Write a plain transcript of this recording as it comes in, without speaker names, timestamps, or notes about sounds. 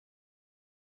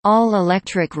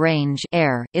All-electric range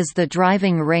 (AIR) is the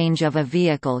driving range of a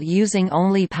vehicle using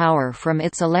only power from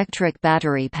its electric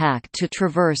battery pack to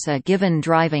traverse a given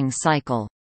driving cycle.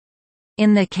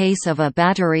 In the case of a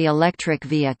battery electric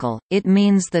vehicle, it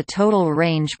means the total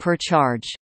range per charge.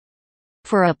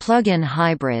 For a plug-in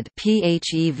hybrid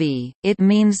 (PHEV), it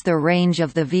means the range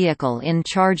of the vehicle in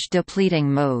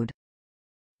charge-depleting mode.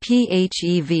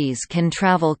 PHEVs can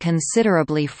travel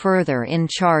considerably further in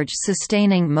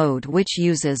charge-sustaining mode, which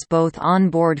uses both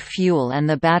onboard fuel and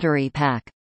the battery pack.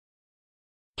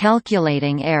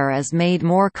 Calculating AIR is made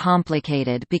more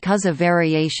complicated because of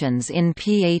variations in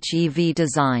PHEV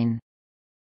design.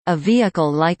 A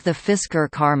vehicle like the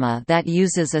Fisker Karma that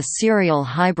uses a serial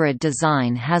hybrid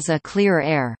design has a clear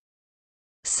AIR.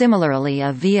 Similarly,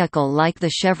 a vehicle like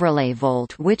the Chevrolet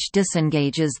Volt, which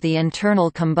disengages the internal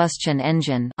combustion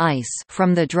engine (ICE)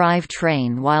 from the drive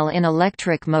train while in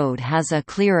electric mode, has a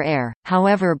clear AIR.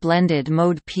 However, blended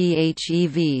mode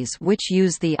PHEVs which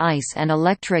use the ICE and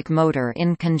electric motor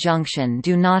in conjunction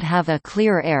do not have a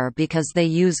clear AIR because they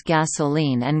use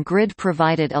gasoline and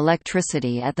grid-provided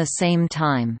electricity at the same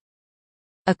time.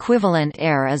 Equivalent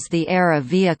AIR is the AIR of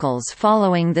vehicles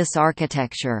following this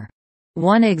architecture.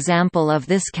 One example of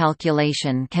this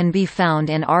calculation can be found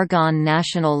in Argonne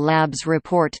National Lab's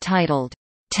report titled,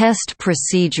 "Test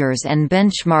Procedures and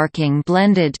Benchmarking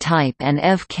Blended Type and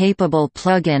EV-Capable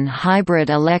Plug-in Hybrid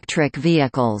Electric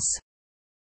Vehicles."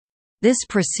 This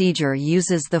procedure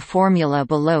uses the formula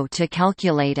below to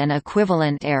calculate an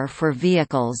equivalent AIR for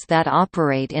vehicles that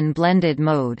operate in blended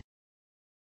mode.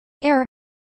 AIR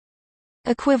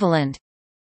equivalent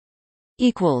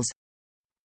equals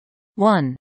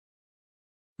 1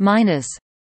 minus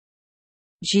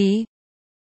G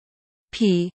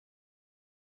P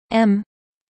M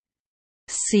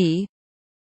C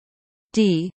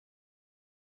D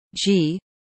G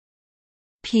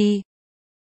P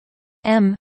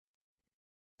M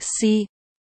C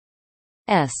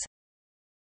S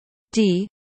D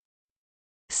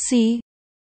C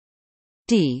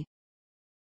D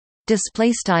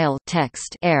display style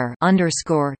text AIR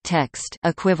underscore text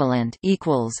equivalent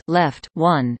equals left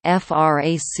 1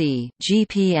 frac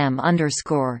GPM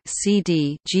underscore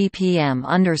CD GPM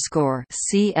underscore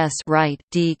CS right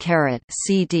D caret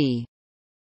CD,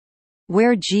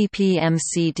 where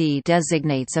GPM-CD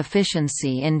designates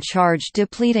efficiency in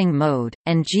charge-depleting mode,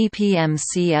 and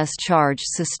GPM-CS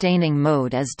charge-sustaining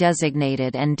mode is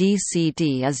designated, and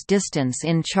DCD is distance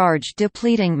in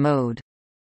charge-depleting mode.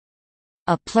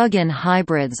 A plug-in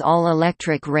hybrid's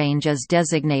all-electric range is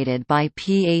designated by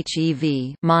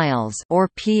PHEV miles or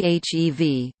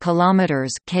PHEV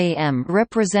kilometers (km),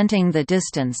 representing the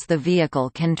distance the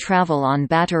vehicle can travel on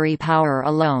battery power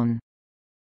alone.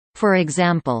 For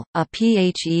example, a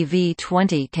PHEV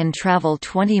 20 can travel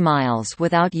 20 miles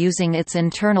without using its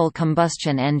internal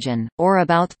combustion engine, or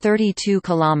about 32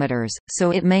 kilometers, so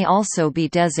it may also be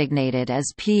designated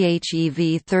as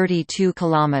PHEV 32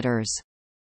 kilometers.